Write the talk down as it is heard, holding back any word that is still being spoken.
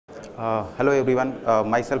Hello everyone,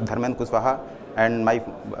 myself Dharmendra Kushwaha and my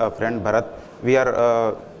friend Bharath. We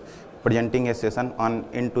are presenting a session on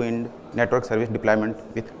end-to-end network service deployment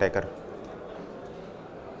with Tacker.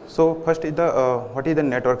 So first is what is the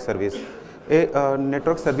network service? A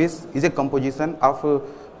network service is a composition of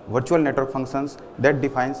virtual network functions that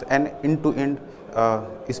defines an end-to-end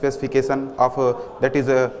specification of that is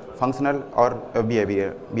functional or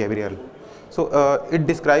behavioral. So it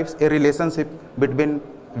describes a relationship between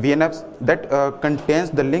VNFs that contains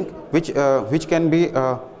the link which can be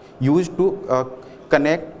used to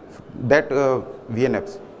connect that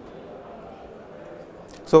VNFs.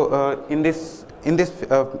 So in this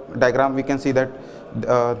diagram we can see that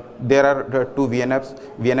there are two VNFs,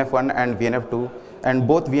 VNF1 and VNF2, and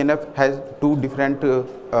both VNF has two different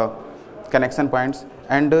connection points,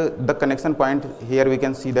 and the connection point here we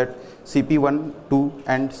can see that CP12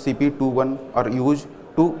 and CP21 are used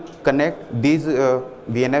to connect these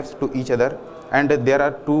VNFs to each other, and there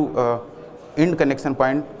are two end connection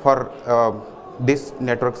point for this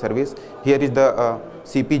network service. Here is the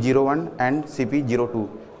CP01 and CP02,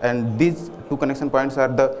 and these two connection points are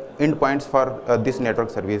the end points for this network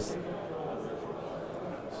service.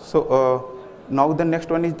 So now the next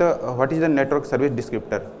one is the what is the network service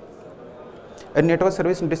descriptor. A network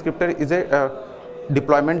service descriptor is a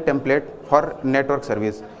deployment template for network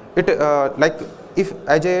service. It like if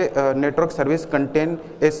as a network service contain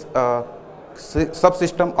a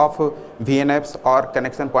subsystem of VNFs or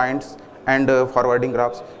connection points and forwarding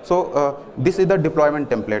graphs. So this is the deployment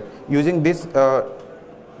template. Using this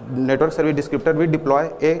network service descriptor, we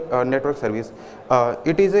deploy a network service.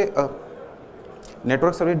 It is a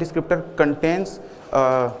network service descriptor contains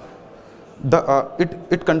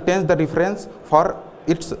it contains the reference for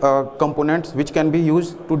its components which can be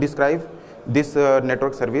used to describe this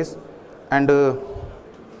network service, and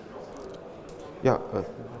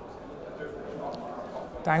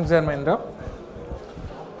Thanks, Dharmendra.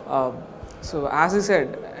 So as I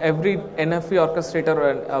said, every NFV orchestrator or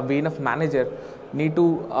a VNF manager need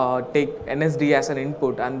to take NSD as an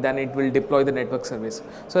input, and then it will deploy the network service.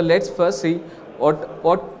 So let's first see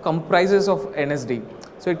what comprises of NSD.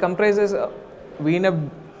 So it comprises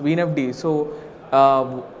VNFD. So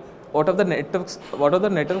what are the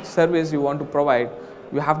network service you want to provide?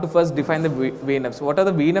 You have to first define the VNFs. What are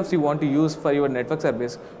the VNFs you want to use for your network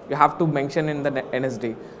service? You have to mention in the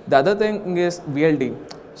NSD. The other thing is VLD.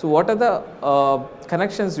 So what are the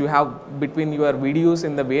connections you have between your VDUs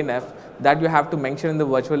in the VNF that you have to mention in the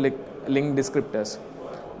virtual link descriptors.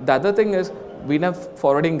 The other thing is VNF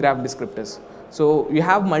forwarding graph descriptors. So you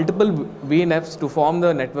have multiple VNFs to form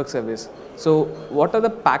the network service. So what are the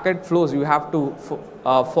packet flows you have to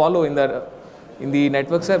follow in the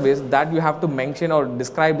network service that you have to mention or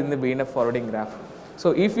describe in the VNF forwarding graph.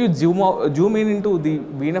 So if you zoom in into the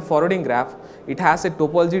VNF forwarding graph, it has a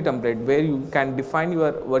topology template where you can define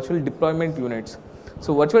your virtual deployment units.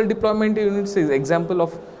 So virtual deployment units is example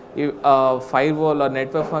of firewall or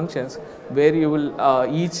network functions where you will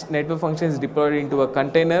each network function is deployed into a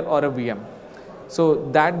container or a VM. So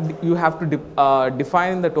that you have to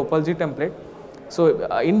define the topology template. So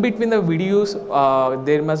in between the VDUs,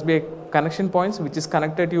 there must be a connection points which is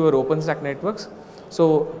connected to your OpenStack networks.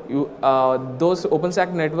 So those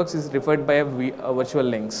OpenStack networks is referred by a virtual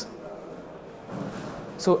links.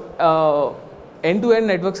 So end-to-end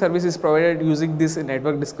network service is provided using these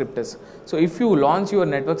network descriptors. So if you launch your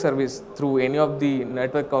network service through any of the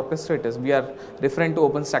network orchestrators, we are referring to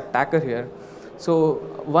OpenStack Tacker here. So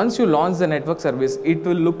once you launch the network service, it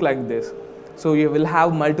will look like this. So you will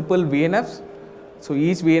have multiple VNFs. So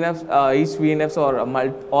each VNFs or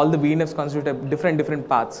all the VNFs constitute different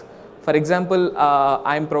paths. For example,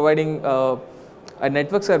 I am providing a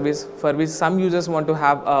network service for which some users want to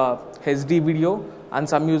have a HD video and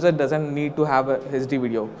some user doesn't need to have a HD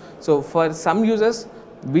video. So for some users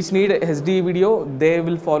which need a HD video, they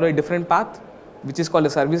will follow a different path, which is called a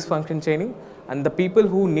service function chaining. And the people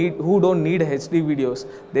who don't need HD videos,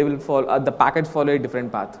 they will follow the packets follow a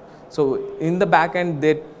different path. So in the back end,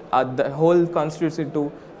 the whole constitutes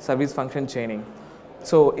into service function chaining.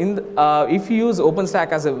 So if you use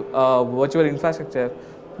OpenStack as a virtual infrastructure,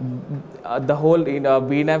 the whole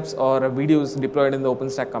VNFs or videos deployed in the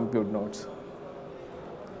OpenStack compute nodes.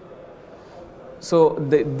 So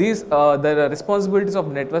the responsibilities of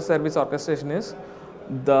network service orchestration is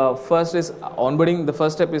the first is onboarding. The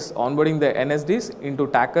first step is onboarding the NSDs into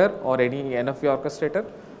Tacker or any NFV orchestrator.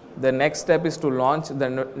 The next step is to launch the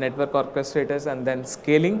network orchestrators and then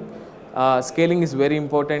scaling. Scaling is very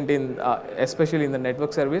important in especially in the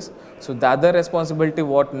network service. So the other responsibility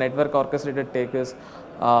what network orchestrator take is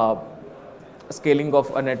scaling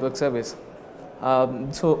of a network service.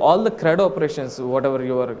 So all the CRUD operations, whatever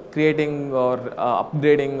you are creating or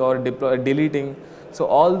upgrading or deleting, so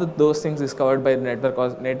all those things is covered by the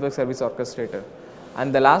network service orchestrator.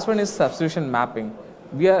 And the last one is substitution mapping.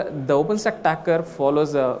 The OpenStack Tacker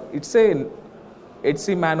follows it's a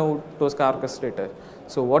NFV MANO TOSCA orchestrator.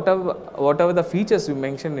 So whatever the features you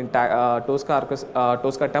mentioned in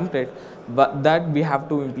TOSCA template, but that we have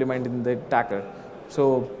to implement in the Tacker.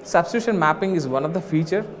 So substitution mapping is one of the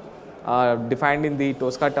feature defined in the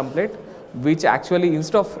TOSCA template, which actually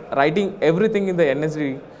instead of writing everything in the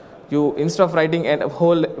NSD, instead of writing a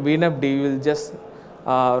whole VNFD, you will just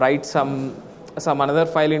write some another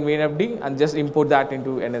file in VNFD and just import that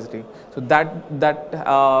into NSD. So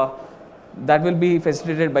that will be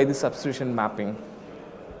facilitated by the substitution mapping.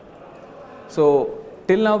 So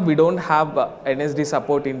till now we don't have NSD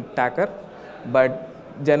support in Tacker, but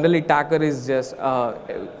generally Tacker is just a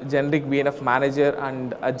generic VNF manager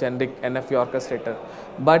and a generic NFV orchestrator.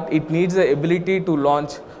 But it needs the ability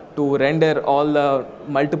to render all the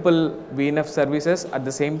multiple VNF services at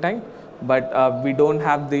the same time. But we don't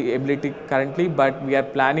have the ability currently, but we are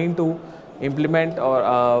planning to implement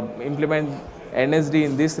NSD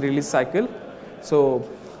in this release cycle. So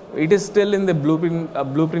it is still in the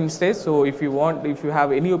blueprint stage. So if you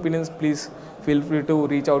have any opinions, please feel free to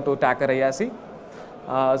reach out to Tacker IAC.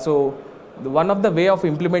 So one of the way of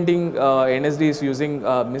implementing NSD is using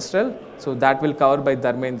Mistral. So that will cover by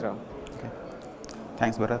Dharmendra. Okay.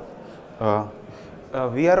 Thanks, Bharath.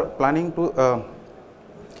 We are planning to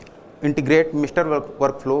integrate Mistral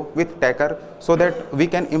workflow with Tacker so that we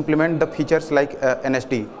can implement the features like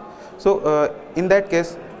NSD. So in that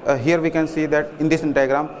case, here we can see that in this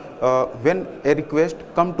diagram, when a request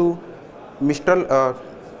come to Mistral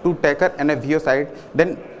to Tacker NFVO side,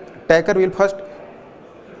 then Tacker will first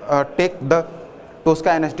take the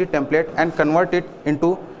TOSCA NSD template and convert it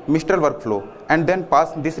into Mistral workflow and then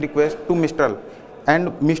pass this request to Mistral.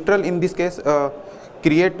 And Mistral in this case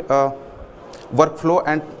create workflow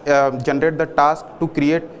and generate the task to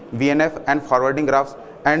create VNF and forwarding graphs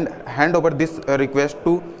and hand over this request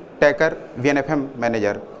to Tacker VNFM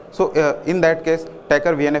manager. So in that case,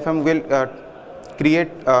 Tacker VNFM will create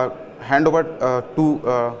handover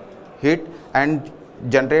to HIT and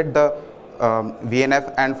generate the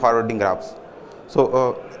VNF and forwarding graphs.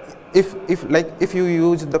 So if you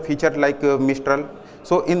use the feature like Mistral,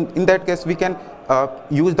 so in that case we can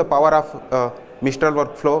use the power of Mistral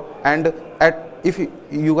workflow, and if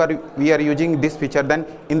we are using this feature, then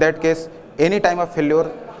in that case any time of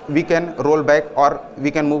failure we can roll back or we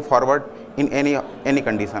can move forward in any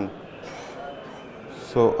condition.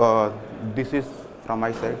 So this is from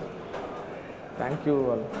my side. Thank you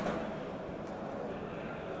all.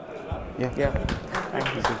 Yeah.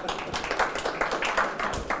 Thank you.